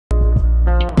Hey,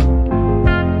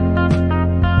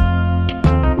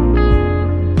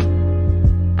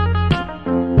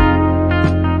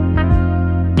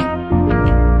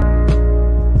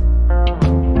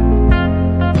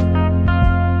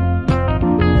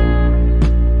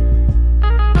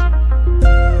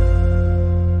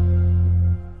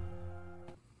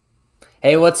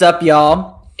 what's up,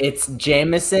 y'all? It's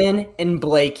Jamison and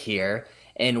Blake here,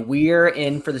 and we're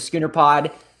in for the Schooner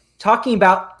Pod talking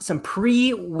about some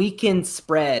pre-weekend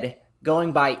spread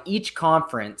going by each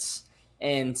conference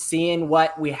and seeing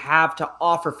what we have to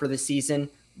offer for the season.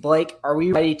 Blake, are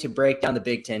we ready to break down the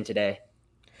Big Ten today?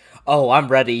 Oh, I'm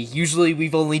ready. Usually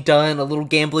we've only done a little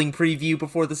gambling preview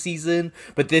before the season,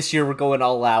 but this year we're going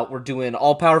all out. We're doing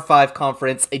all Power 5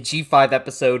 conference, a G5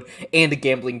 episode, and a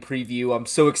gambling preview. I'm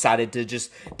so excited to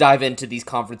just dive into these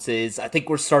conferences. I think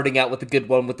we're starting out with a good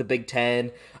one with the Big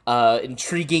Ten.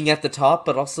 Intriguing at the top,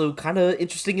 but also kind of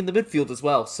interesting in the midfield as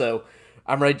well. So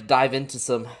I'm ready to dive into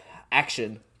some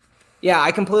action. Yeah,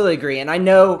 I completely agree. And I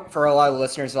know for a lot of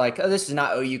listeners, like, oh, this is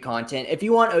not OU content. If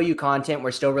you want OU content,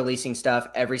 we're still releasing stuff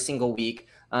every single week.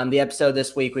 The episode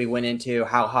this week, we went into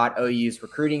how hot OU's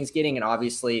recruiting is getting. And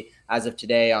obviously, as of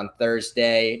today, on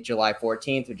Thursday, July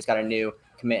 14th, we just got a new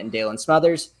commit in Dalen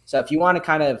Smothers. So if you want to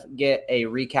kind of get a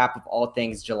recap of all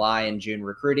things July and June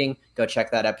recruiting, go check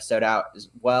that episode out as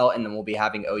well. And then we'll be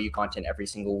having OU content every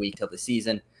single week till the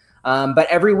season. But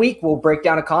every week, we'll break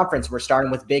down a conference. We're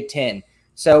starting with Big Ten.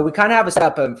 So we kind of have a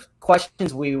setup of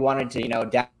questions we wanted to,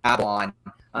 dabble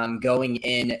on going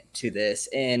into this.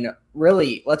 And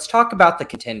really, let's talk about the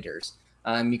contenders.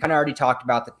 You kind of already talked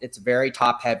about that it's very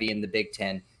top heavy in the Big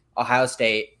Ten, Ohio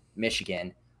State,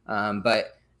 Michigan.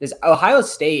 But does Ohio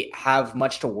State have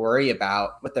much to worry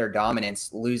about with their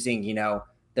dominance, losing,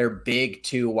 their big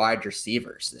two wide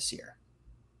receivers this year?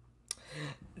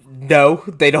 No,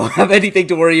 they don't have anything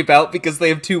to worry about because they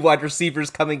have two wide receivers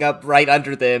coming up right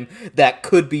under them that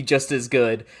could be just as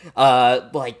good.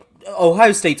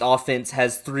 Ohio State's offense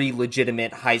has three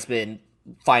legitimate Heisman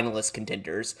finalist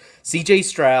contenders. C.J.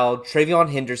 Stroud,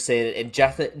 Travion Henderson, and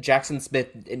Jackson Smith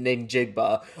and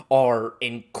Njigba are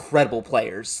incredible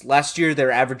players. Last year,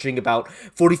 they're averaging about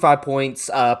 45 points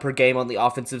per game on the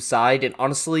offensive side, and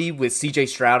honestly, with C.J.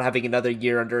 Stroud having another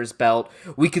year under his belt,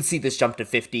 we could see this jump to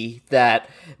 50.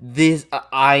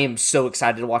 I am so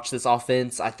excited to watch this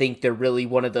offense. I think they're really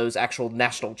one of those actual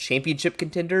national championship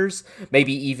contenders,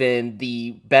 maybe even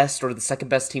the best or the second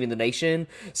best team in the nation.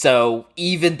 So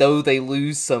even though they lose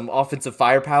some offensive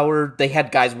firepower, they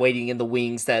had guys waiting in the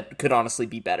wings that could honestly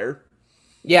be better.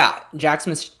 Yeah,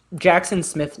 Jackson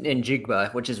Smith and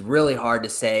Njigba, which is really hard to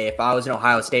say. If I was an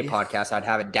Ohio State podcast, I'd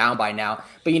have it down by now.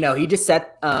 But, he just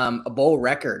set a bowl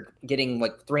record, getting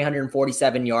like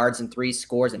 347 yards and 3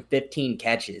 scores and 15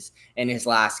 catches in his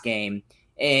last game.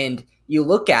 And you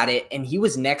look at it, and he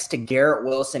was next to Garrett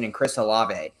Wilson and Chris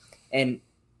Olave. And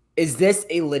is this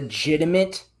a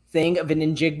legitimate thing of an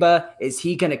Njigba? Is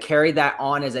he going to carry that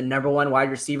on as a number 1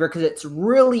 wide receiver? Because it's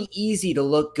really easy to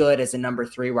look good as a number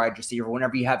 3 wide receiver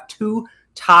whenever you have 2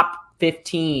 top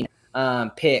 15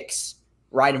 picks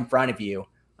right in front of you.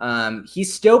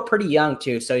 He's still pretty young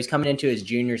too, so he's coming into his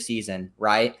junior season,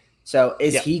 right? So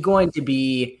is he going to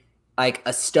be like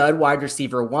a stud wide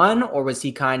receiver 1, or was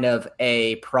he kind of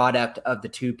a product of the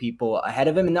 2 people ahead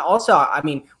of him? And also,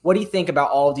 what do you think about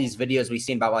all of these videos we've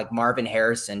seen about like Marvin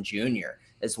Harrison Jr.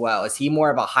 as well? Is he more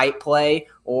of a hype play,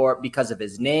 or because of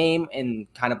his name and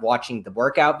kind of watching the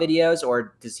workout videos,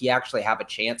 or does he actually have a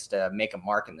chance to make a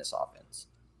mark in this offense?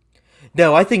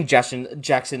 No, I think Jackson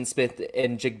Smith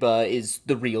and Njigba is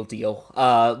the real deal.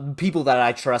 People that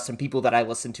I trust and people that I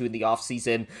listen to in the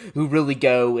offseason who really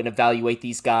go and evaluate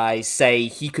these guys say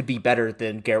he could be better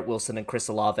than Garrett Wilson and Chris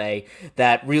Olave.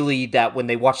 That when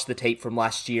they watched the tape from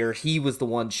last year, he was the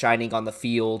one shining on the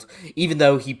field, even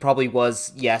though he probably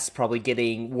was, probably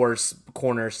getting worse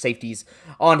corner safeties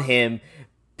on him.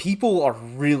 People are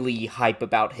really hype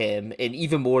about him, and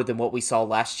even more than what we saw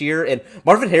last year. And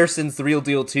Marvin Harrison's the real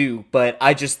deal too, but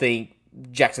I just think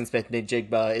Jackson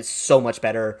Smith-Njigba is so much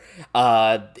better.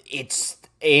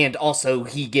 And also,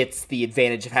 he gets the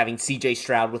advantage of having C.J.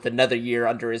 Stroud with another year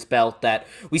under his belt that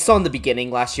we saw in the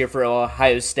beginning last year for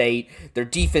Ohio State. Their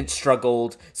defense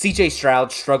struggled. C.J.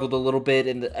 Stroud struggled a little bit,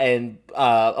 and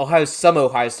some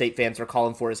Ohio State fans were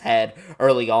calling for his head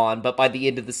early on, but by the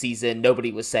end of the season,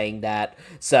 nobody was saying that.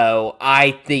 So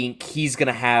I think he's going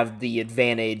to have the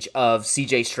advantage of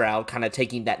C.J. Stroud kind of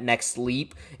taking that next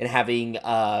leap and having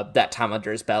that time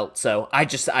under his belt. So I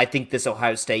think this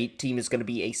Ohio State team is going to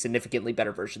be a significantly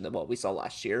better version than what we saw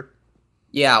last year.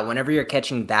 Yeah, whenever you're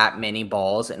catching that many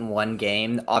balls in one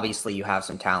game, obviously you have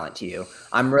some talent to you.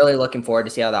 I'm really looking forward to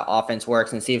see how that offense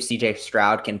works and see if CJ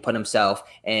Stroud can put himself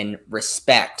in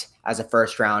respect as a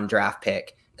first round draft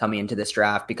pick coming into this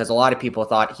draft, because a lot of people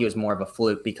thought he was more of a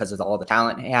fluke because of all the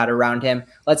talent he had around him.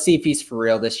 Let's see if he's for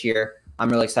real this year. I'm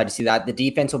really excited to see that. The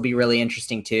defense will be really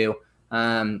interesting too.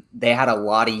 They had a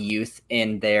lot of youth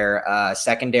in their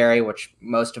secondary, which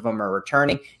most of them are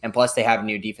returning. And plus, they have a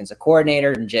new defensive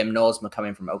coordinator and Jim Knowles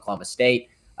coming from Oklahoma State.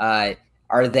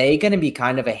 Are they going to be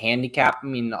kind of a handicap? I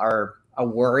mean, are a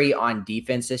worry on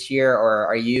defense this year, or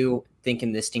are you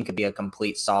thinking this team could be a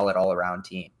complete solid all around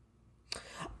team?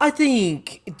 I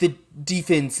think the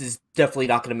defense is definitely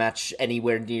not going to match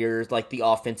anywhere near like the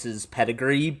offense's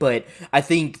pedigree, but I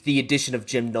think the addition of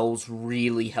Jim Knowles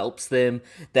really helps them.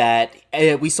 That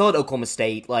we saw at Oklahoma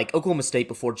State, like Oklahoma State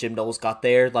before Jim Knowles got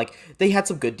there, like they had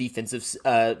some good defensive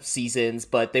seasons,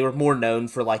 but they were more known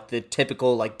for like the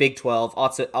typical like Big 12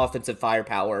 offensive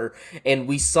firepower. And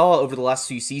we saw over the last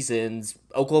few seasons,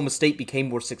 Oklahoma State became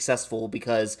more successful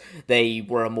because they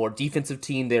were a more defensive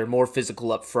team. They're more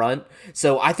physical up front.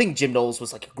 So I think Jim Knowles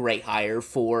was like a great hire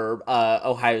for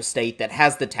Ohio State that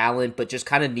has the talent, but just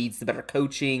kind of needs the better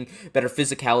coaching, better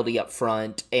physicality up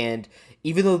front. And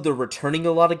even though they're returning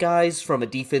a lot of guys from a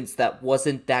defense that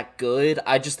wasn't that good,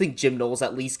 I just think Jim Knowles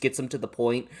at least gets them to the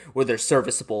point where they're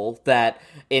serviceable. That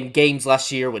in games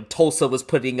last year when Tulsa was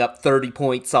putting up 30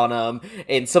 points on them,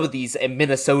 and some of these in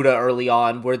Minnesota early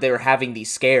on where they were having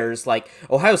these scares, like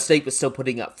Ohio State was still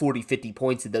putting up 40, 50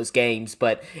 points in those games,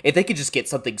 but if they could just get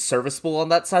something serviceable on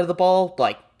that side of the ball,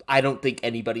 like I don't think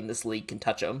anybody in this league can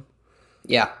touch them.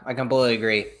 Yeah, I completely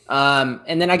agree.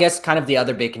 And then I guess kind of the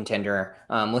other big contender,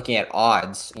 looking at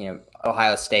odds,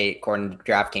 Ohio State, according to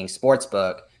DraftKings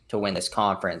Sportsbook, to win this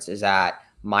conference is at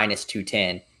minus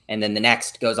 210. And then the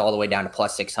next goes all the way down to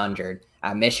plus 600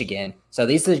 at Michigan. So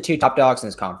these are the two top dogs in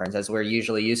this conference, as we're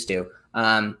usually used to.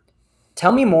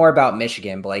 Tell me more about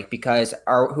Michigan, Blake, because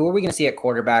who are we going to see at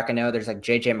quarterback? I know there's like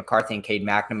J.J. McCarthy and Cade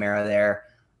McNamara there.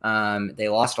 They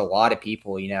lost a lot of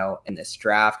people, in this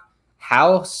draft.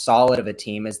 How solid of a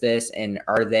team is this, and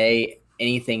are they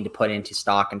anything to put into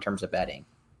stock in terms of betting?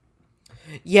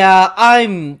 Yeah,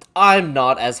 I'm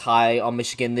not as high on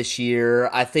Michigan this year.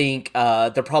 I think we're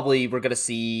gonna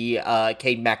see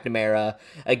Cade McNamara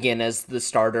again as the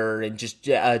starter and just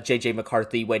JJ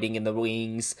McCarthy waiting in the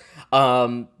wings.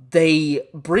 They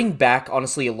bring back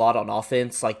honestly a lot on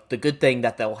offense. Like the good thing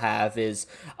that they'll have is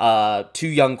two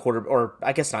young or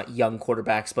I guess not young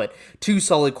quarterbacks, but two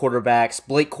solid quarterbacks.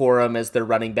 Blake Corum as their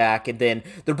running back, and then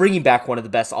they're bringing back one of the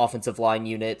best offensive line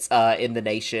units in the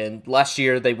nation. Last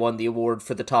year they won the award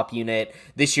for the top unit.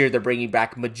 This year they're bringing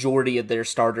back majority of their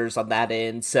starters on that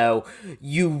end. So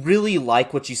you really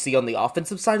like what you see on the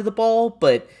offensive side of the ball,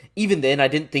 but even then, I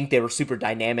didn't think they were super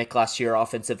dynamic last year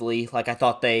offensively. Like I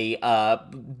thought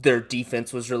their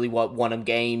defense was really what won them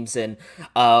games, and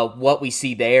what we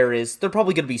see there is they're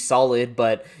probably going to be solid.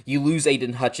 But you lose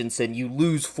Aiden Hutchinson, you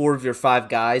lose 4 of your 5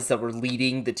 guys that were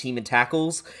leading the team in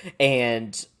tackles,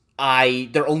 and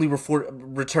they're only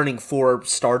returning 4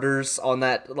 starters on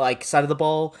that like side of the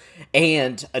ball,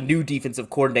 and a new defensive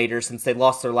coordinator since they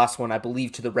lost their last one, I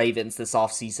believe, to the Ravens this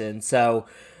offseason. So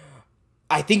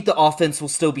I think the offense will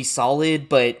still be solid,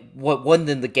 but what won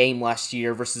them the game last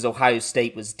year versus Ohio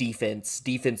State was defense,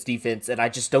 and I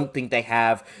just don't think they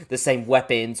have the same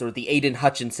weapons or the Aiden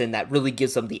Hutchinson that really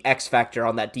gives them the X factor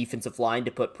on that defensive line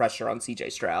to put pressure on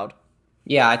CJ Stroud.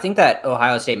 Yeah, I think that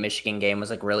Ohio State-Michigan game was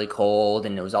like really cold,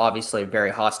 and it was obviously a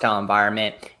very hostile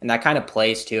environment, and that kind of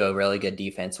plays to a really good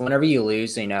defense. Whenever you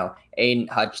lose, Aiden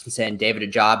Hutchinson, David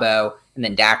Ajabo, and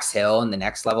then Dax Hill in the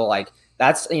next level, like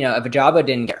that's, if Ajabo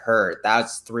didn't get hurt,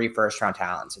 that's 3 first-round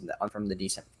talents from the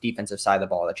decent defensive side of the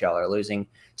ball that y'all are losing.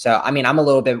 So, I mean, I'm a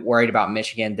little bit worried about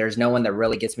Michigan. There's no one that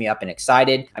really gets me up and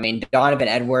excited. I mean, Donovan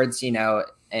Edwards,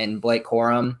 and Blake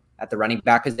Corum at the running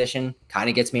back position kind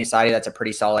of gets me excited. That's a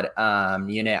pretty solid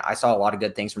unit. I saw a lot of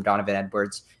good things from Donovan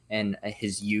Edwards and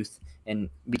his youth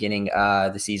in beginning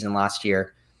the season last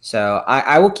year. So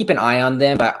I will keep an eye on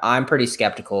them, but I'm pretty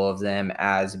skeptical of them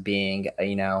as being,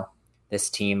 this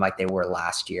team like they were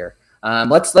last year.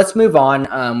 Let's move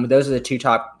on. Those are the 2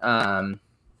 top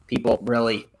people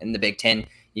really in the Big Ten.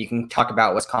 You can talk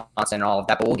about Wisconsin and all of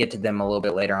that, but we'll get to them a little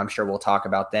bit later. I'm sure we'll talk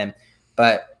about them.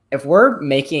 But if we're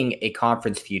making a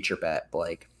conference future bet,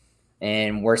 Blake,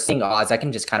 and we're seeing odds, I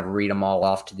can just kind of read them all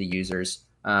off to the users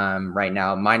right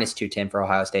now. Minus 210 for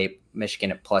Ohio State,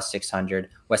 Michigan at plus 600,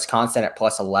 Wisconsin at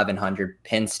plus 1100,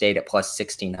 Penn State at plus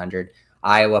 1600,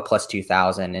 Iowa plus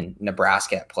 2,000, and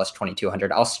Nebraska at plus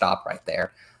 2,200. I'll stop right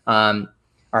there.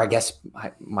 or I guess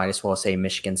I might as well say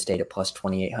Michigan State at plus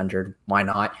 2,800. Why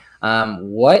not?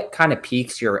 What kind of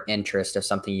piques your interest of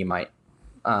something you might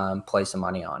play some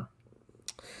money on?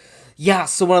 Yeah,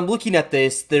 so when I'm looking at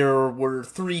this, there were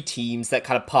three teams that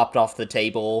kind of popped off the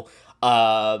table.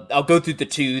 I'll go through the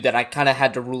two that I kind of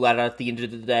had to rule out at the end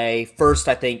of the day. First,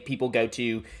 I think people go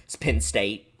to is Penn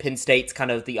State. Penn State's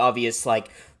kind of the obvious, like,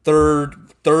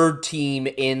 third team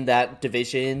in that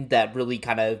division that really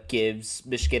kind of gives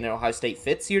Michigan and Ohio State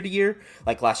fits year to year.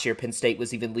 Like last year, Penn State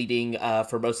was even leading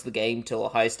for most of the game till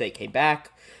Ohio State came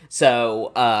back.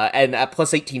 So, and at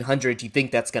plus 1,800, you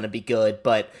think that's going to be good,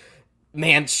 but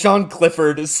man, Sean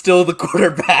Clifford is still the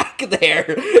quarterback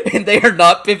there, and they are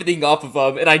not pivoting off of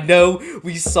him. And I know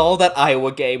we saw that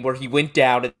Iowa game where he went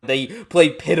down and they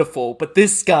played pitiful, but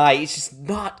this guy is just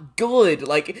not good.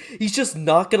 Like, he's just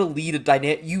not going to lead a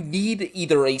dynamic. You need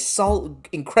either a solid,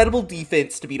 incredible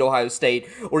defense to beat Ohio State,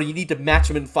 or you need to match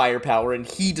him in firepower, and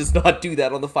he does not do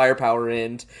that on the firepower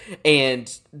end.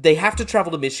 And they have to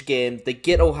travel to Michigan. They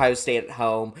get Ohio State at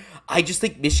home. I just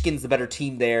think Michigan's the better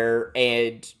team there,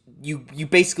 and you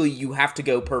basically, you have to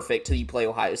go perfect till you play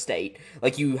Ohio State.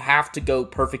 Like, you have to go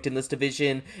perfect in this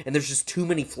division, and there's just too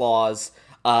many flaws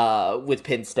with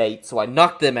Penn State, so I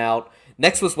knocked them out.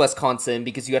 Next was Wisconsin,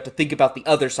 because you have to think about the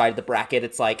other side of the bracket.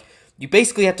 It's like, you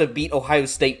basically have to beat Ohio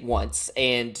State once,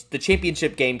 and the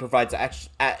championship game provides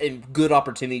a good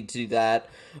opportunity to do that.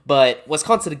 But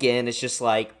Wisconsin, again, is just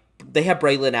like, they have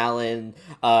Braylon Allen,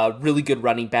 really good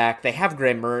running back. They have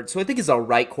Graham Mertz, who I think is all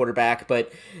right quarterback,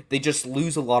 but they just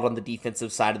lose a lot on the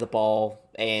defensive side of the ball,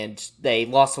 and they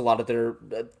lost a lot of their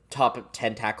top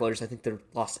 10 tacklers. I think they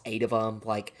lost 8 of them.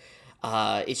 Like,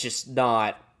 it's just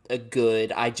not a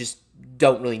good. I just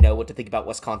don't really know what to think about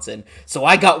Wisconsin, so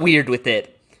I got weird with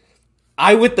it.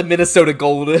 I went the Minnesota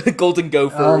Golden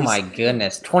Gophers. Oh my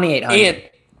goodness, 2,800. And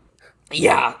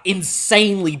yeah,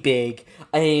 insanely big.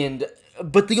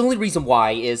 But the only reason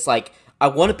why is, like, I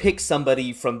want to pick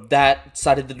somebody from that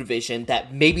side of the division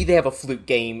that maybe they have a fluke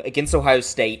game against Ohio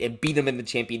State and beat them in the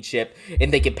championship,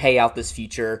 and they can pay out this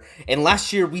future. And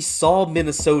last year, we saw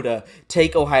Minnesota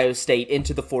take Ohio State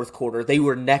into the fourth quarter. They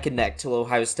were neck and neck till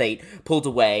Ohio State pulled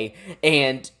away,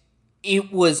 and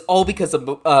it was all because of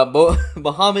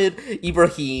Mohamed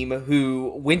Ibrahim,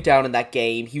 who went down in that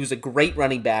game. He was a great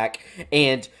running back,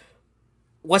 and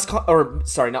Minnesota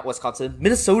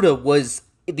was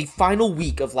the final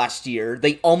week of last year.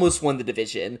 They almost won the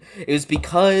division. It was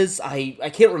because I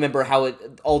can't remember how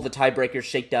all the tiebreakers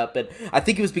shaked up, but I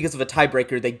think it was because of a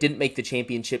tiebreaker they didn't make the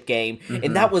championship game,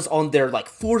 and that was on their like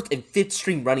 4th and 5th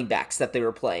string running backs that they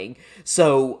were playing.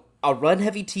 So a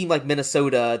run-heavy team like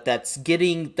Minnesota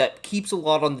that keeps a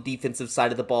lot on the defensive side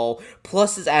of the ball,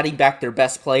 plus is adding back their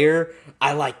best player,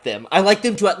 I like them. I like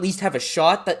them to at least have a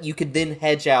shot that you can then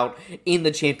hedge out in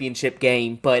the championship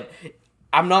game, but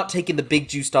I'm not taking the big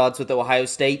juiced odds with Ohio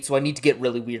State, so I need to get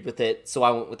really weird with it, so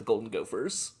I went with the Golden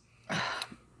Gophers.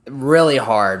 Really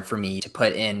hard for me to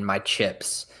put in my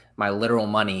chips, my literal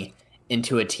money,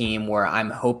 into a team where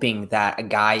I'm hoping that a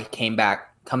guy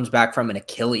comes back from an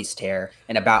Achilles tear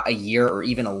in about a year or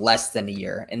even less than a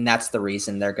year, and that's the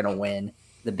reason they're going to win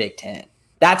the Big Ten.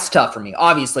 That's tough for me.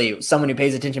 Obviously, someone who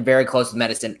pays attention very close to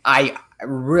medicine, I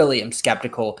really am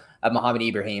skeptical of Mohamed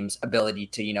Ibrahim's ability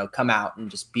to, come out and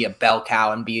just be a bell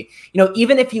cow and be,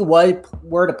 even if he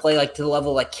were to play like to the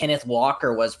level like Kenneth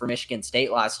Walker was for Michigan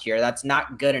State last year, that's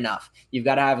not good enough. You've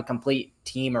got to have a complete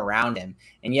team around him.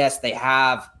 And yes, they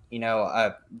have,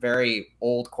 a very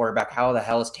old quarterback. How the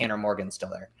hell is Tanner Morgan still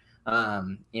there?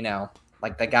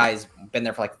 Like the guy's been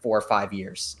there for like 4 or 5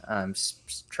 years.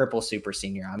 Triple super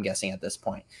senior, I'm guessing at this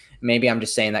point. Maybe I'm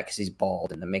just saying that because he's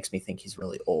bald and it makes me think he's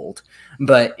really old.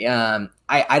 But I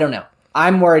don't know.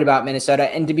 I'm worried about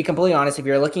Minnesota. And to be completely honest, if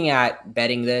you're looking at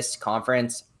betting this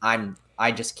conference,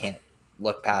 I just can't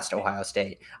look past Ohio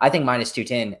State. I think minus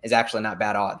 210 is actually not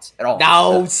bad odds at all.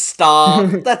 No,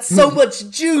 stop. That's so much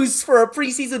juice for a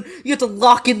preseason. You have to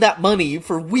lock in that money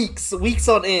for weeks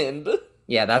on end.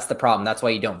 Yeah, that's the problem. That's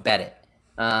why you don't bet it.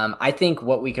 I think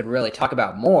what we could really talk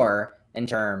about more in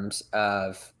terms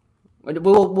of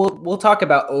we'll talk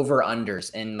about over unders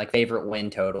and like favorite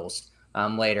win totals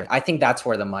later. I think that's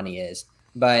where the money is.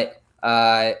 But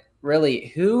really,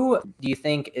 who do you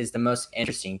think is the most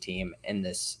interesting team in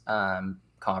this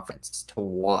conference to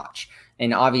watch?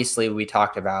 And obviously, we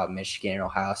talked about Michigan and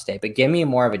Ohio State, but give me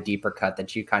more of a deeper cut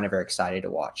that you kind of are excited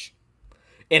to watch.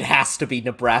 It has to be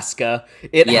Nebraska.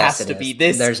 It has to be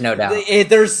this. There's no doubt.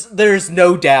 There's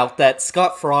no doubt that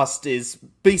Scott Frost is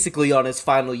basically on his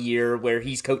final year where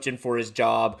he's coaching for his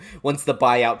job once the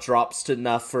buyout drops to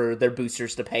enough for their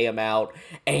boosters to pay him out.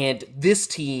 And this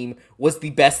team was the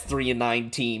best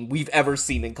 3-9 team we've ever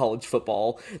seen in college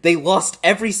football. They lost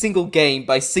every single game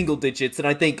by single digits, and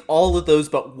I think all of those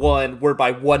but one were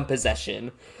by one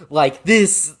possession. Like,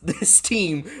 this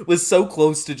team was so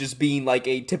close to just being like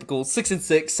a typical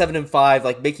 6-6, 7-5,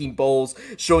 like making bowls,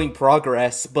 showing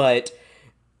progress, but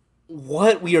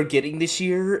what we are getting this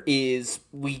year is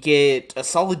we get a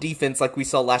solid defense like we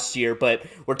saw last year, but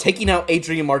we're taking out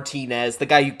Adrian Martinez, the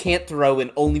guy who can't throw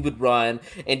and only would run,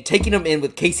 and taking him in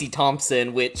with Casey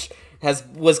Thompson, which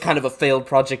was kind of a failed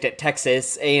project at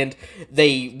Texas, and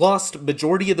they lost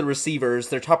majority of the receivers,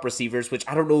 their top receivers, which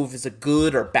I don't know if it's a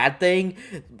good or bad thing.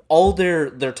 All their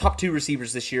top 2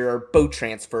 receivers this year are boat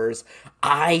transfers.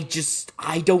 I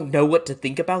don't know what to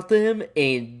think about them,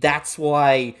 and that's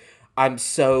why I'm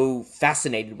so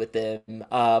fascinated with them.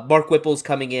 Mark Whipple's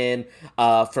coming in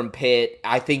from Pitt.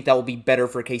 I think that will be better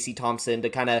for Casey Thompson to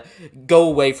kind of go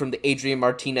away from the Adrian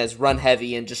Martinez run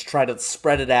heavy and just try to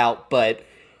spread it out. But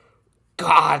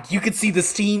God, you could see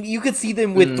this team. You could see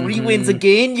them with 3 wins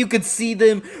again. You could see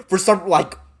them for some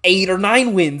like 8 or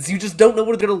 9 wins. You just don't know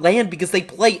where they're going to land because they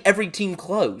play every team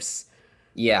close.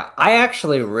 Yeah, I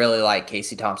actually really like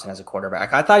Casey Thompson as a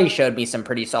quarterback. I thought he showed me some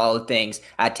pretty solid things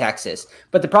at Texas.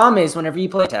 But the problem is whenever you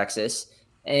play Texas,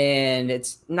 and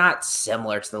it's not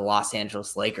similar to the Los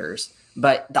Angeles Lakers,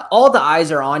 but all the eyes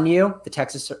are on you. The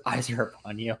Texas eyes are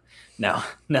upon you. No,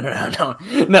 we're not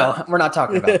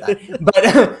talking about that.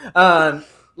 But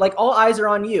like all eyes are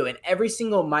on you, and every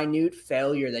single minute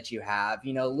failure that you have,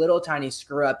 little tiny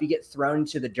screw up, you get thrown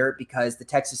into the dirt because the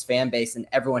Texas fan base and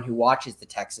everyone who watches the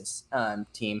Texas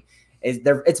team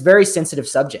it's a very sensitive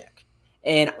subject.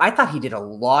 And I thought he did a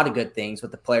lot of good things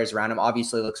with the players around him.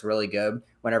 Obviously, looks really good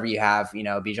whenever you have,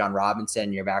 Bijan Robinson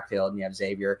in your backfield and you have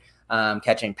Xavier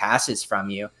catching passes from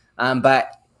you.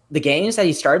 But the games that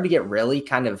he started to get really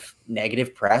kind of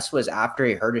negative press was after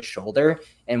he hurt his shoulder.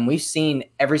 And we've seen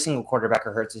every single quarterback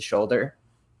who hurts his shoulder,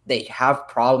 they have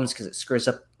problems because it screws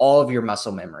up all of your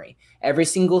muscle memory. Every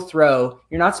single throw,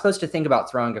 you're not supposed to think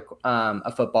about throwing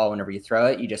a football whenever you throw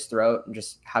it. You just throw it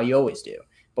just how you always do.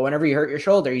 But whenever you hurt your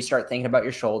shoulder, you start thinking about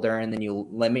your shoulder, and then you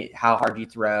limit how hard you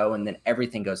throw, and then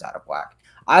everything goes out of whack.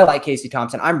 I like Casey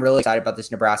Thompson. I'm really excited about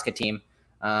this Nebraska team.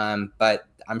 But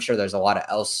I'm sure there's a lot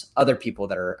of other people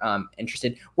that are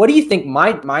interested. What do you think?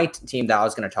 My team that I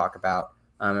was going to talk about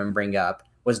and bring up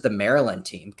was the Maryland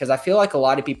team, because I feel like a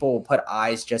lot of people will put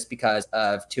eyes just because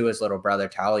of Tua's little brother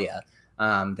Talia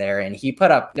there, and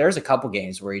there's a couple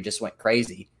games where he just went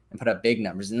crazy and put up big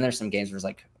numbers, and there's some games where it's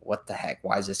like, what the heck?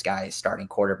 Why is this guy starting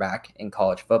quarterback in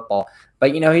college football?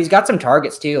 But he's got some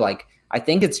targets too. Like, I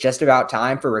think it's just about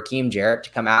time for Raheem Jarrett to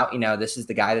come out. This is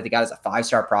the guy that they got as a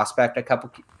 5-star prospect a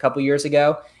couple years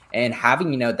ago, and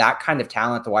having that kind of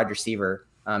talent at the wide receiver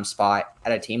spot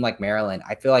at a team like Maryland,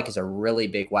 I feel like is a really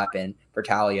big weapon for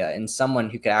Talia and someone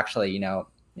who could actually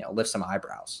lift some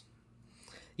eyebrows.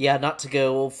 Yeah, not to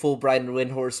go full Brian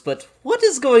Windhorst, but what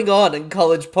is going on in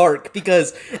College Park?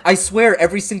 Because I swear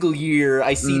every single year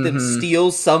I see them steal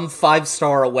some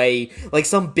 5-star away, like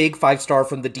some big 5-star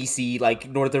from the DC, like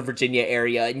Northern Virginia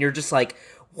area, and you're just like,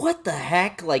 what the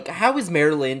heck? Like, how is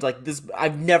Maryland, like this,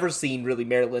 I've never seen really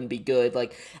Maryland be good.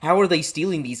 Like, how are they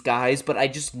stealing these guys? But I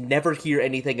just never hear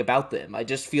anything about them. I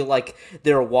just feel like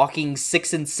they're a walking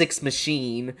 6-6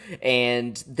 machine,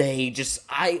 and they just,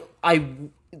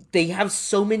 they have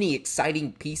so many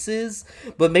exciting pieces,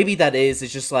 but maybe it's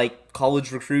just like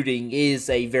college recruiting is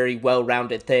a very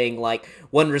well-rounded thing. Like,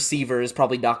 one receiver is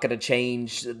probably not going to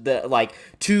change.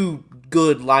 2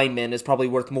 good linemen is probably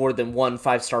worth more than 1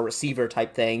 5-star receiver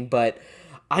type thing. But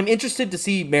I'm interested to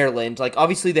see Maryland. Like,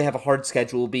 obviously they have a hard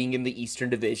schedule being in the Eastern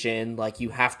Division. Like, you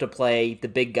have to play the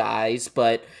big guys,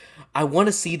 but I want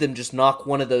to see them just knock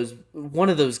one of the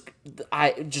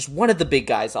big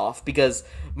guys off, because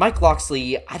Mike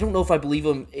Locksley, I don't know if I believe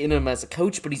in him as a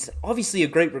coach, but he's obviously a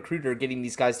great recruiter getting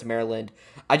these guys to Maryland.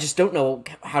 I just don't know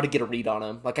how to get a read on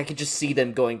him. Like, I could just see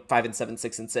them going 5-7,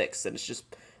 6-6, and it's just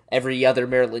every other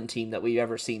Maryland team that we've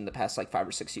ever seen the past 5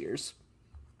 or 6 years.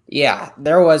 Yeah,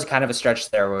 there was kind of a stretch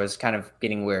there where it was kind of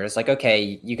getting weird. It's like,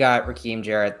 okay, you got Raheem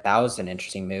Jarrett. That was an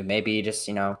interesting move. Maybe just,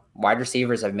 wide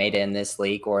receivers have made it in this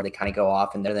league, or they kind of go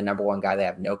off and they're the number one guy. They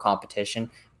have no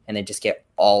competition, and they just get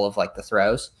all of the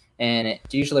throws, and it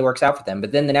usually works out for them.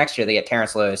 But then the next year they get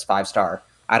Terrence Lewis, 5-star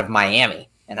out of Miami.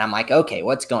 And I'm like, okay,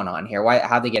 what's going on here?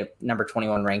 How'd they get a number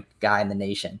 21 ranked guy in the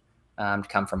nation to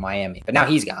come from Miami? But now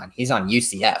he's gone. He's on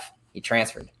UCF. He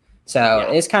transferred. So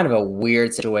It's kind of a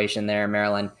weird situation there in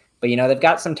Maryland. But, they've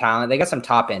got some talent. They got some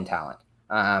top-end talent.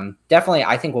 Definitely,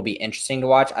 I think will be interesting to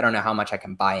watch. I don't know how much I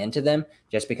can buy into them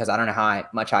just because I don't know how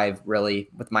much I've really,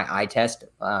 with my eye test,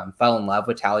 fell in love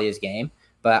with Talia's game.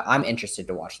 But I'm interested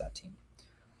to watch that team.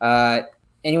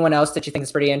 Anyone else that you think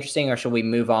is pretty interesting, or should we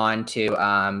move on to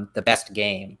the best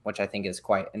game, which I think is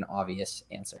quite an obvious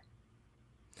answer?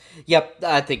 Yep,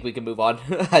 I think we can move on.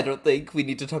 I don't think we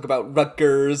need to talk about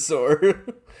Rutgers or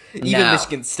even No.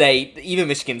 Michigan State. Even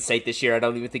Michigan State this year, I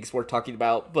don't even think it's worth talking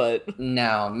about. But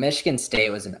No, Michigan State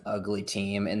was an ugly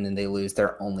team, and then they lose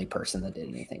their only person that did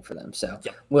anything for them. So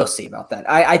yep. We'll see about that.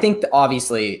 I think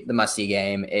obviously the must-see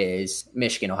game is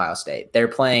Michigan-Ohio State. They're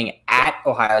playing at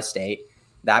Ohio State,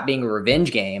 that being a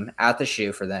revenge game at the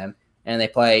Shoe for them, and they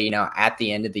play, at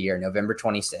the end of the year, November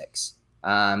 26th.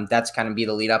 That's kind of be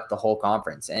the lead up the whole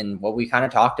conference. And what we kind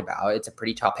of talked about, it's a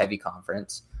pretty top heavy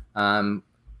conference.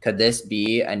 Could this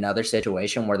be another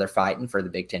situation where they're fighting for the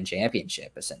Big Ten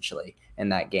championship essentially in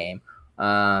that game?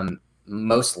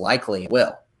 Most likely it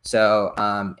will.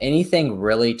 So anything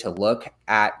really to look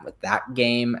at with that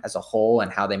game as a whole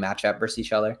and how they match up versus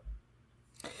each other?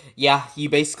 Yeah, you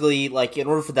basically, in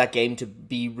order for that game to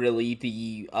be really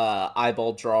the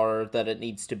eyeball drawer that it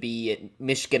needs to be,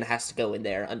 Michigan has to go in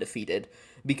there undefeated,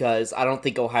 because I don't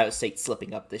think Ohio State's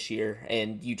slipping up this year,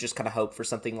 and you just kind of hope for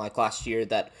something like last year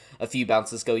that a few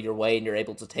bounces go your way and you're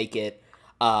able to take it.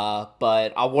 But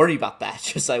I'll worry about that.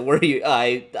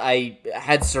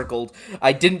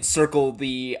 I didn't circle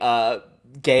the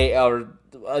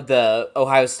the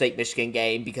Ohio State-Michigan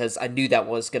game because I knew that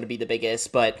was going to be the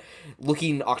biggest, but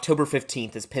looking October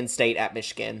 15th is Penn State at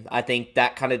Michigan. I think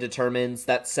that kind of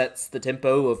sets the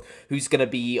tempo of who's going to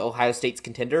be Ohio State's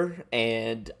contender,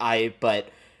 but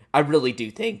I really do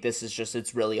think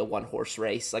it's really a one-horse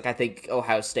race. I think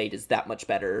Ohio State is that much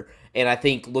better, and I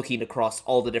think looking across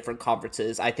all the different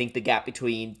conferences, I think the gap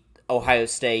between Ohio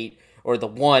State or the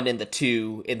 1 and the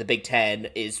 2 in the Big Ten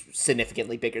is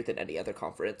significantly bigger than any other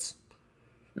conference.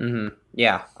 Mm-hmm.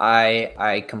 Yeah,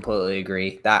 I completely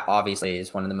agree. That obviously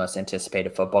is one of the most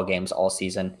anticipated football games all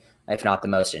season, if not the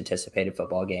most anticipated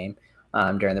football game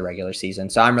during the regular season.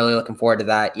 So I'm really looking forward to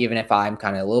that, even if I'm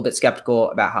kind of a little bit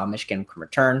skeptical about how Michigan can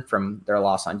return from their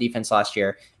loss on defense last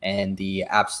year and the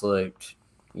absolute,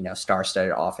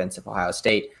 star-studded offense of Ohio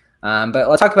State. But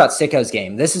let's talk about Sicko's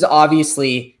game. This is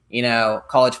obviously,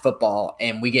 college football,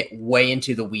 and we get way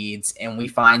into the weeds and we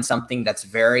find something that's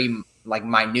very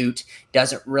minute,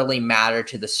 doesn't really matter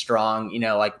to the strong,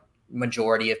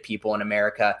 majority of people in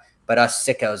America, but us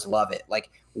sickos love it.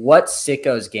 What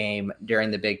Sicko's game during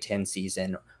the Big Ten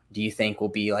season do you think will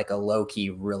be a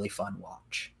low-key, really fun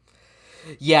watch?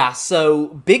 Yeah, so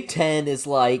Big Ten is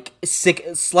slightly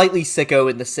sicko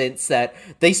in the sense that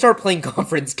they start playing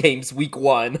conference games week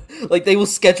 1. They will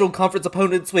schedule conference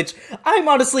opponents, which I'm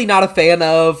honestly not a fan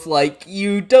of.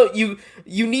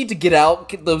 You need to get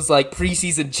out those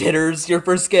preseason jitters your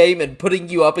first game, and putting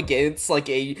you up against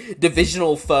a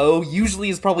divisional foe usually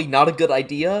is probably not a good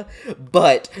idea.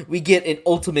 But we get an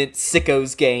ultimate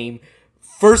sickos game.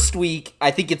 First week, I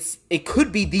think it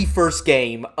could be the first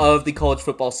game of the college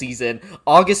football season.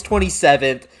 August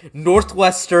 27th,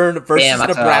 Northwestern versus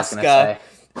Nebraska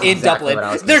in Dublin.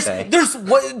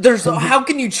 There's how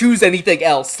can you choose anything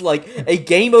else? A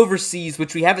game overseas,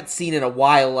 which we haven't seen in a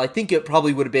while. I think it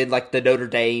probably would have been the Notre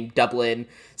Dame Dublin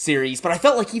series, but I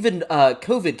felt even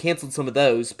COVID canceled some of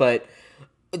those. But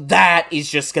that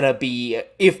is just gonna be,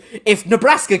 if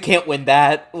Nebraska can't win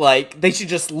that, they should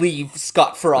just leave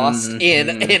Scott Frost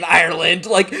in Ireland.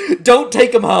 Don't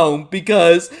take him home,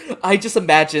 because I just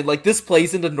imagine this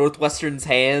plays into Northwestern's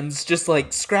hands. Just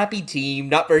scrappy team,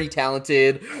 not very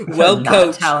talented, well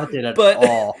coached, talented at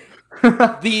all.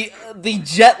 the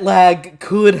jet lag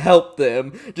could help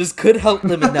them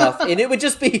enough, and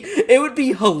it would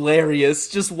be hilarious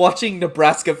just watching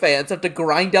Nebraska fans have to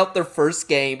grind out their first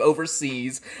game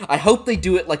overseas. I hope they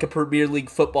do it like a Premier League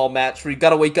football match where you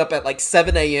gotta wake up at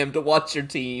 7 a.m. to watch your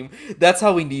team. That's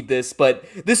how we need this, but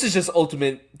this is just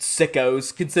ultimate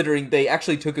sickos, considering they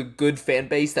actually took a good fan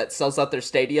base that sells out their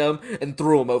stadium and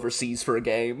threw them overseas for a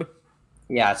game.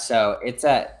 Yeah, so it's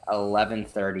at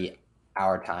 11:30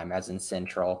 our time, as in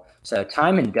Central. So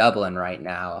time in Dublin right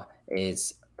now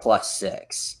is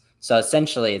 +6. So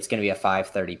essentially it's going to be a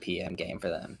 5:30 p.m. game for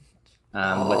them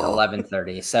with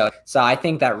 11:30. So I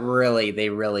think that they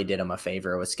really did them a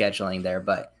favor with scheduling there.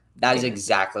 But that is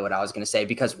exactly what I was going to say,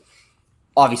 because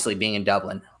obviously being in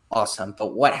Dublin, awesome.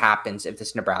 But what happens if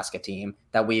this Nebraska team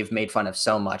that we've made fun of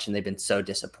so much and they've been so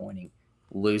disappointing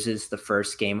loses the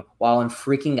first game while in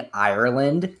freaking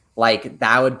Ireland?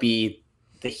 That would be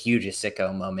the hugest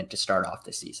sicko moment to start off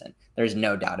the season. There's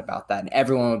no doubt about that. And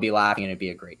everyone would be laughing, and it'd be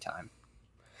a great time.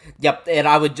 Yep, and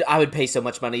I would pay so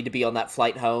much money to be on that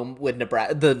flight home with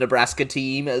the Nebraska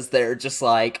team, as they're just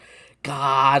like,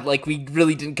 God, like, we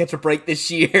really didn't catch a break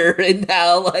this year, and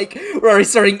now, like, we're already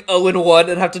starting 0-1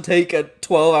 and have to take a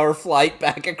 12-hour flight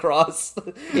back across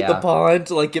the pond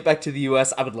to, like, get back to the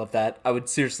U.S. I would love that. I would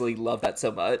seriously love that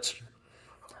so much.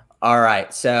 All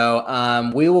right,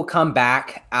 so we will come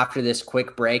back after this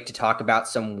quick break to talk about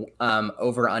some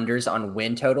over-unders on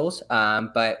win totals,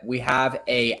 but we have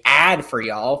a ad for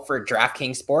y'all for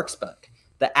DraftKings Sportsbook.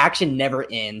 The action never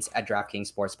ends at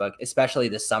DraftKings Sportsbook, especially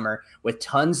this summer, with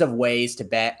tons of ways to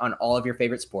bet on all of your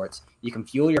favorite sports. You can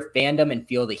fuel your fandom and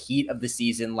feel the heat of the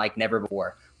season like never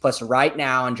before. Plus, right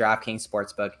now on DraftKings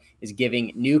Sportsbook is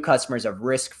giving new customers a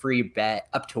risk-free bet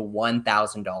up to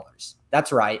 $1,000.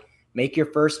 That's right. Make your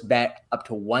first bet up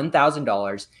to $1,000,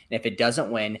 and if it doesn't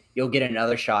win, you'll get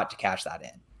another shot to cash that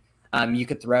in. You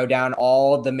could throw down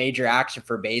all the major action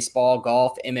for baseball,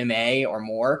 golf, MMA, or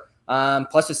more.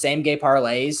 Plus the same game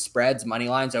parlays, spreads, money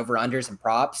lines, over-unders, and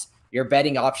props. Your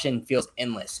betting option feels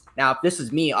endless. Now, if this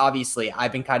is me, obviously,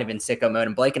 I've been kind of in sicko mode,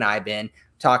 and Blake and I have been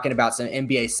talking about some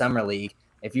NBA Summer League.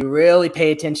 If you really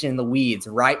pay attention in the weeds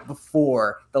right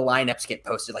before the lineups get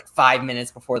posted, like 5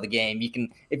 minutes before the game, you can,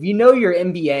 if you know your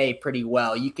NBA pretty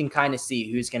well, you can kind of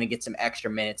see who's going to get some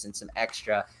extra minutes and some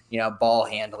extra, ball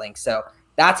handling. So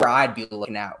that's where I'd be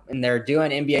looking at. And they're doing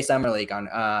NBA Summer League on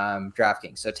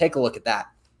DraftKings. So take a look at that.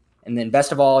 And then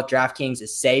best of all, DraftKings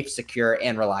is safe, secure,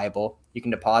 and reliable. You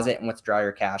can deposit and withdraw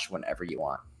your cash whenever you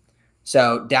want.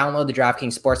 So download the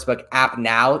DraftKings Sportsbook app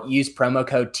now. Use promo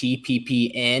code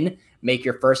TPPN. Make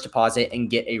your first deposit and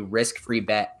get a risk-free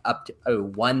bet up to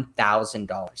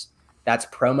 $1,000. That's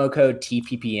promo code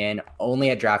TPPN only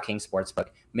at DraftKings Sportsbook.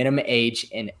 Minimum age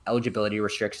and eligibility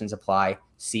restrictions apply.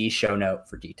 See show note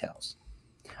for details.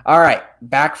 All right,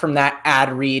 back from that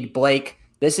ad read. Blake,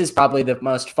 this is probably the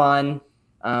most fun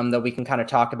that we can kind of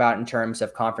talk about in terms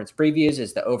of conference previews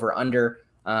is the over-under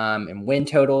and win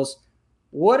totals.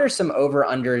 What are some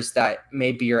over-unders that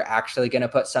maybe you're actually going to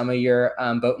put some of your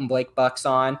Boatin Blake bucks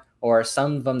on, or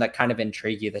some of them that kind of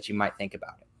intrigue you that you might think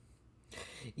about it?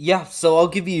 Yeah, so I'll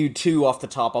give you two off the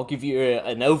top. I'll give you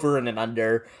an over and an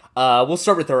under. We'll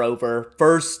start with our over.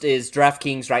 First is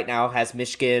DraftKings right now has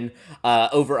Michigan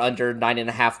over under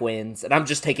 9.5 wins, and I'm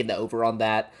just taking the over on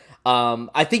that.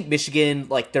 I think Michigan,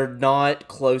 like, they're not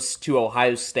close to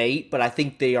Ohio State, but I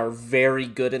think they are very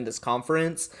good in this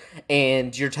conference,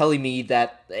 and you're telling me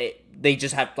that they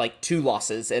just have, like, 2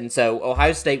 losses, and so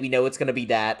Ohio State, we know it's going to be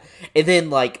that, and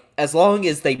then, like, as long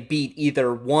as they beat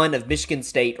either one of Michigan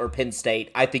State or Penn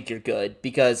State, I think you're good,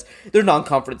 because their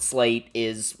non-conference slate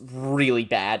is really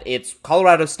bad. It's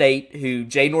Colorado State, who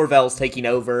Jay Norvell's taking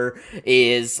over,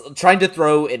 is trying to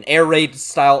throw an air raid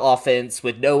style offense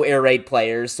with no air raid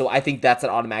players, so I think that's an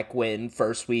automatic win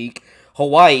first week.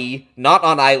 Hawaii, not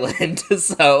on island,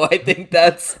 so I think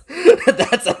that's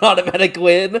an automatic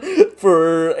win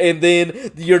and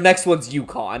then your next one's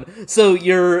UConn. So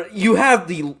you have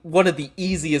one of the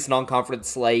easiest non-conference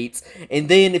slates, and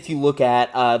then if you look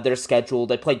at their schedule,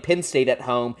 they play Penn State at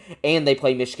home and they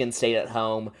play Michigan State at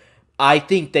home. I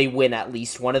think they win at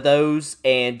least one of those,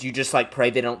 and you just, like, pray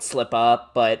they don't slip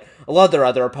up, but a lot of their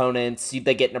other opponents,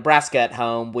 they get Nebraska at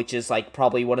home, which is, like,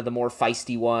 probably one of the more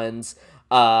feisty ones.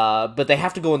 But they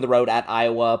have to go on the road at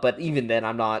Iowa, but even then,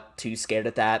 I'm not too scared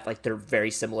at that. Like, they're very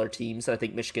similar teams, so I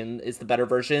think Michigan is the better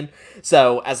version.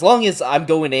 So, as long as I'm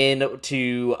going in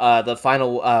to the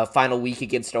final week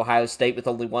against Ohio State with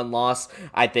only 1 loss,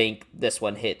 I think this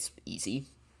one hits easy.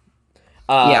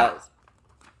 Yeah.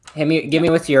 Give me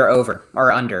with your over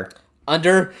or under.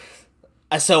 Under.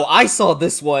 So I saw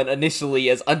this one initially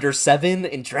as under 7,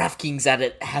 and DraftKings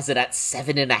has it at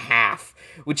 7.5,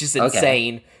 which is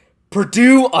insane. Okay.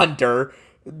 Purdue under.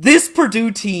 This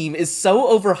Purdue team is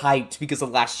so overhyped because of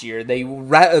last year. They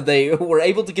were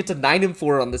able to get to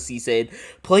 9-4 on the season,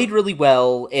 played really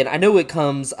well, and I know it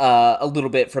comes a little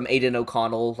bit from Aiden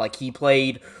O'Connell. Like, he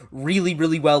played really,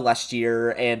 really well last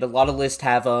year, and a lot of lists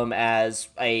have him as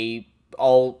a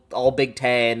all Big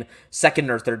Ten, second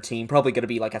or third team, probably going to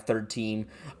be like a third team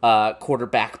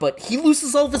quarterback, but he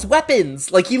loses all of his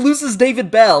weapons. Like, he loses David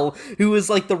Bell, who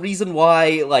is, like, the reason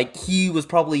why, like, he was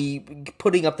probably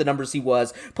putting up the numbers he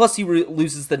was, plus he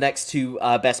loses the next 2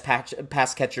 best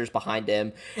pass catchers behind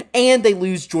him, and they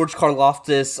lose George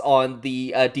Karlaftis on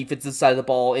the defensive side of the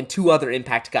ball, and 2 other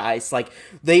impact guys. Like,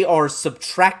 they are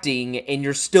subtracting, and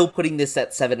you're still putting this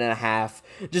at 7.5.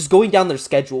 Just going down their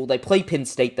schedule, they play Penn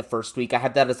State the first week. I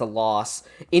have that as a loss.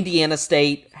 Indiana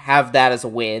State have that as a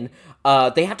win.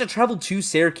 They have to travel to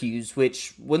Syracuse,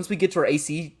 which, once we get to our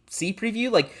SEC preview,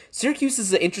 like, Syracuse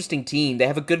is an interesting team. They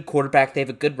have a good quarterback. They have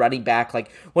a good running back. Like,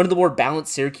 one of the more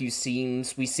balanced Syracuse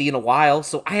teams we see in a while.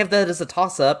 So I have that as a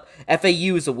toss-up.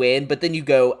 FAU is a win, but then you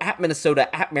go at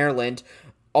Minnesota, at Maryland,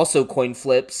 also coin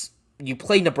flips. You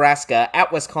play Nebraska,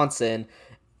 at Wisconsin,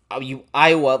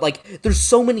 Iowa. Like, there's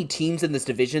so many teams in this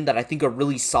division that I think are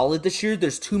really solid this year.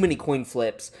 There's too many coin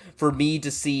flips for me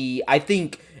to see. I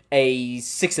think a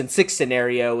 6-6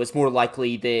 scenario is more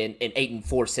likely than an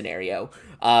 8-4 scenario.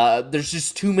 There's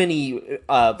just too many,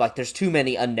 there's too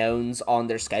many unknowns on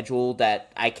their schedule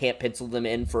that I can't pencil them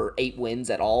in for 8 wins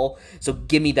at all. So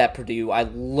give me that Purdue. I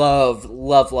love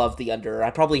the under.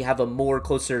 I probably have them more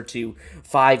closer to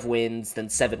 5 wins than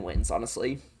 7 wins,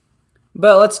 honestly.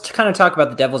 But let's kind of talk about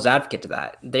the devil's advocate to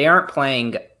that. They aren't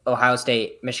playing Ohio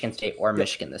State, Michigan State, or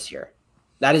Michigan this year.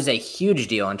 That is a huge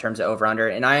deal in terms of over-under,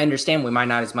 and I understand we might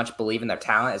not as much believe in their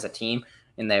talent as a team,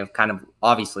 and they've kind of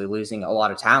obviously losing a lot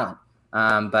of talent.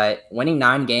 But winning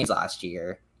 9 games last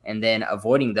year and then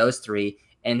avoiding those 3,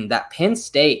 and that Penn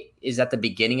State is at the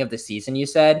beginning of the season, you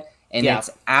said, and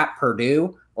it's at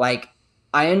Purdue. Like,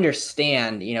 I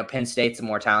understand, Penn State's a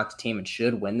more talented team and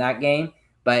should win that game.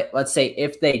 But let's say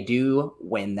if they do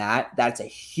win that, that's a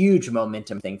huge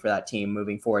momentum thing for that team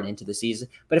moving forward into the season.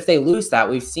 But if they lose that,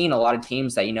 we've seen a lot of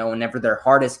teams that, whenever their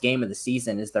hardest game of the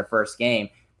season is their first game,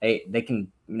 they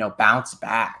can, bounce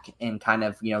back and kind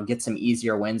of, get some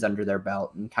easier wins under their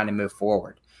belt and kind of move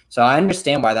forward. So I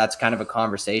understand why that's kind of a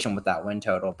conversation with that win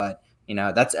total. But,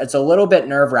 it's a little bit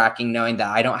nerve-wracking knowing that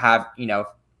I don't have,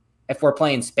 if we're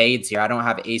playing spades here, I don't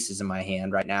have aces in my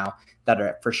hand right now that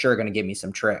are for sure going to give me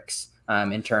some tricks.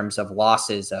 In terms of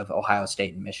losses of Ohio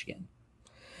State and Michigan.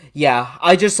 Yeah,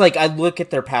 I just I look at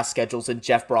their past schedules and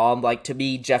Jeff Brom. To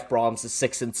me, Jeff Brom's a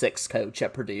 6-6 coach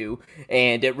at Purdue,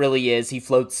 and it really is. He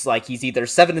floats he's either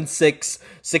 7-6,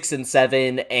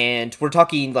 6-7, and we're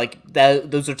talking that.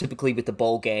 Those are typically with the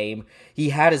bowl game.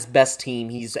 He had his best team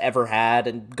he's ever had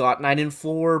and got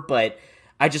 9-4, but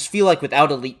I just feel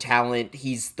without elite talent,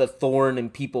 he's the thorn in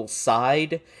people's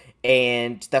side,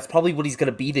 and that's probably what he's going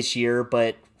to be this year.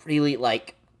 But really,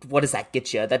 what does that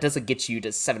get you? That doesn't get you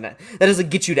to 7. That doesn't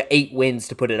get you to 8 wins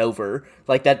to put it over.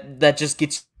 That just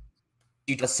gets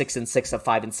you to 6-6, a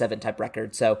 5-7 type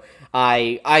record. So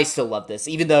I still love this,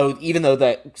 even though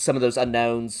that some of those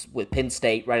unknowns with Penn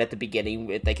State right at the beginning,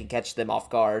 if they can catch them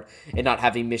off guard, and not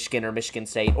having Michigan or Michigan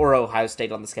State or Ohio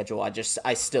State on the schedule,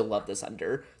 I still love this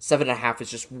under. 7.5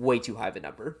 is just way too high of a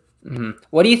number. Mm-hmm.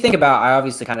 What do you think about? I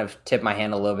obviously kind of tipped my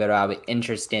hand a little bit about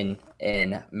interest in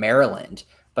Maryland.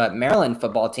 But Maryland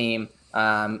football team,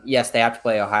 yes, they have to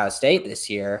play Ohio State this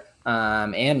year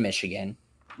and Michigan.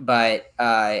 But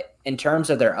in terms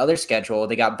of their other schedule,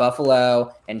 they got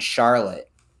Buffalo and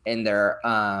Charlotte in their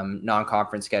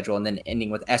non-conference schedule, and then ending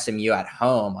with SMU at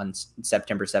home on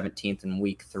September 17th in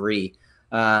week 3.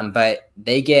 But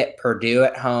they get Purdue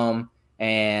at home,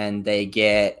 and they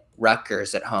get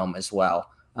Rutgers at home as well.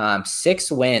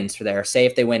 6 wins for there. Say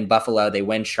if they win Buffalo, they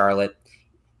win Charlotte.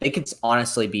 They could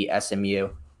honestly beat SMU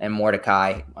and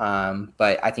Mordecai,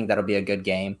 but I think that'll be a good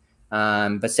game.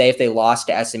 But say if they lost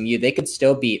to SMU, they could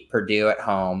still beat Purdue at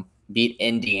home, beat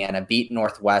Indiana, beat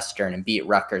Northwestern, and beat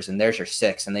Rutgers, and there's your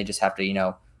 6, and they just have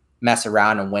to, mess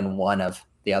around and win one of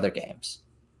the other games.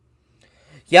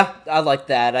 Yeah, I like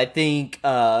that. I think,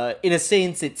 in a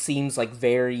sense, it seems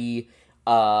very...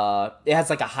 it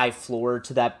has a high floor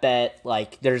to that bet.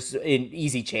 There's an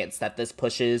easy chance that this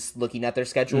pushes looking at their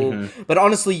schedule. Mm-hmm. But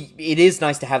honestly, it is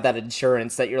nice to have that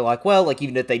insurance that you're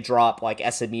even if they drop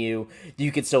SMU,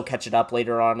 you could still catch it up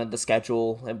later on in the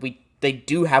schedule. And they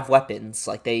do have weapons.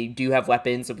 They do have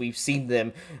weapons, and we've seen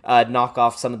them knock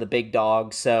off some of the big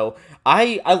dogs. So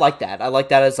I like that. I like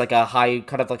that as a high,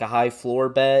 kind of a high floor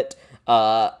bet.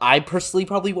 I personally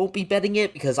probably won't be betting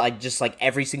it because I just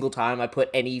every single time I put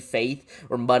any faith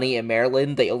or money in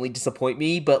Maryland, they only disappoint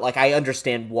me. But I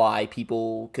understand why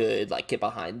people could get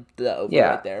behind the over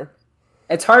right there.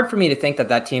 It's hard for me to think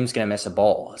that team's going to miss a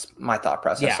bowl. Is my thought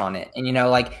process on it.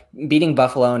 And beating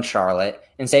Buffalo and Charlotte,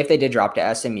 and say if they did drop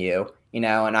to SMU, and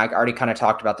I already kind of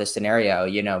talked about this scenario,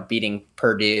 beating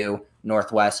Purdue,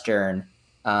 Northwestern,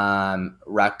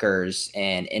 Rutgers,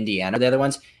 and Indiana, the other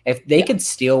ones. If they could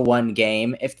steal one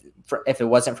game, if it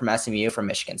wasn't from SMU, from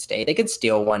Michigan State, they could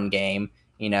steal one game,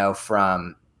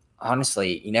 from,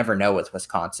 honestly, you never know with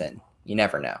Wisconsin. You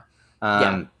never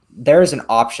know. There's an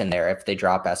option there if they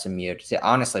drop SMU,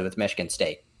 honestly, with Michigan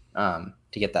State, to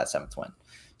get that 7th win.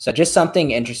 So just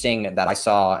something interesting that I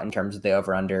saw in terms of the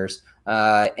over-unders.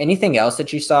 Anything else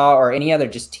that you saw, or any other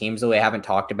just teams that we haven't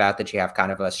talked about that you have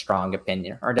kind of a strong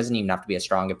opinion, or it doesn't even have to be a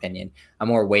strong opinion, a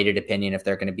more weighted opinion if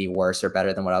they're going to be worse or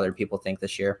better than what other people think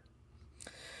this year?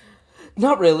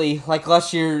 Not really. Like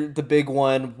last year, the big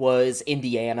one was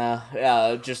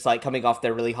Indiana, just like coming off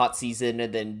their really hot season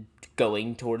and then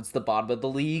going towards the bottom of the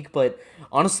league. But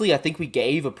honestly, I think we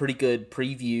gave a pretty good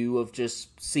preview of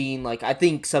just seeing, like, I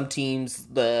think some teams,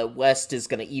 the West is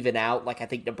going to even out. Like, I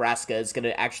think Nebraska is going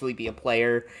to actually be a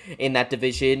player in that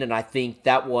division. And I think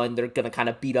that one, they're going to kind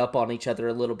of beat up on each other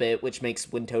a little bit, which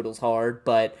makes win totals hard.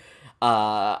 But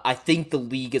I think the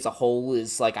league as a whole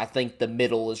is like, I think the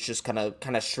middle is just kind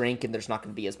of shrink and there's not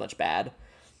going to be as much bad.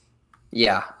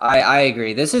 Yeah, I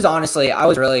agree. This is honestly, I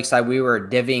was really excited. We were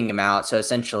divvying them out. So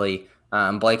essentially,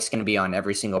 Blake's going to be on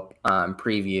every single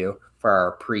preview for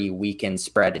our pre-weekend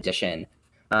spread edition.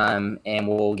 And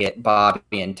we'll get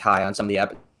Bobby and Ty on some of the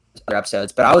other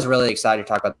episodes. But I was really excited to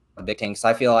talk about the Big Ten because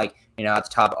I feel like, at the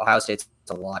top, Ohio State's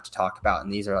a lot to talk about.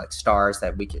 And these are like stars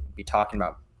that we could be talking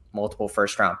about, multiple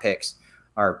first-round picks,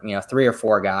 or 3 or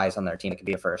 4 guys on their team that could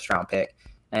be a first-round pick.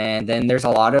 And then there's a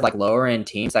lot of like lower end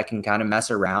teams that can kind of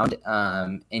mess around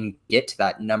and get to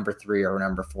that number 3 or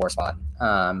number 4 spot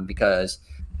because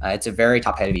it's a very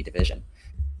top heavy division.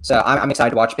 So I'm excited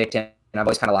to watch Big Ten, and I've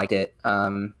always kind of liked it.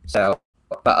 But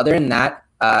other than that,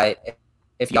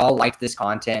 if y'all liked this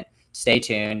content, stay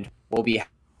tuned. We'll be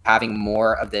having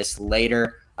more of this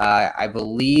later. I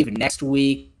believe next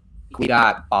week we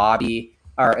got Bobby,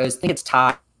 or I think it's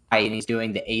Ty, and he's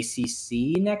doing the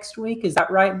ACC next week. Is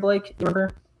that right, Blake? You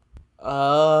remember?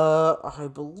 I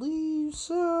believe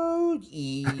so.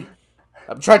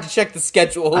 I'm trying to check the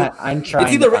schedule. I'm trying.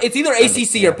 It's either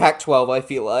ACC or Pac-12. I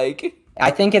feel like. I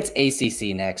think it's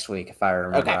ACC next week, if I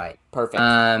remember right.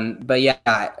 Perfect. But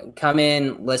yeah, come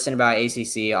in, listen about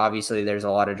ACC. Obviously, there's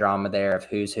a lot of drama there of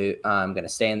who's who going to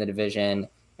stay in the division,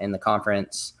 in the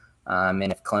conference,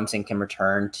 and if Clemson can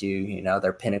return to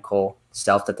their pinnacle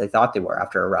self that they thought they were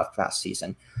after a rough past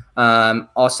season.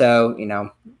 Also,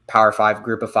 Power 5,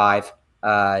 Group of 5.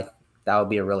 That will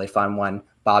be a really fun one.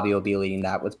 Bobby will be leading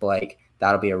that with Blake.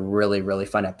 That'll be a really, really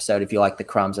fun episode if you like the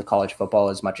crumbs of college football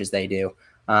as much as they do.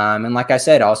 And like I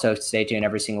said, also stay tuned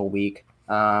every single week.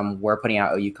 We're putting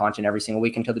out OU content every single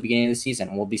week until the beginning of the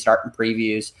season. We'll be starting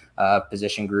previews of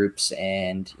position groups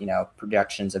and,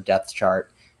 projections of depth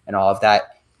chart and all of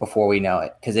that before we know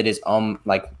it, because it is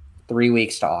like 3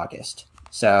 weeks to August.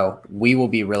 So we will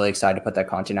be really excited to put that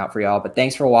content out for y'all. But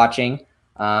thanks for watching,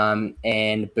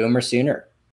 and Boomer Sooner.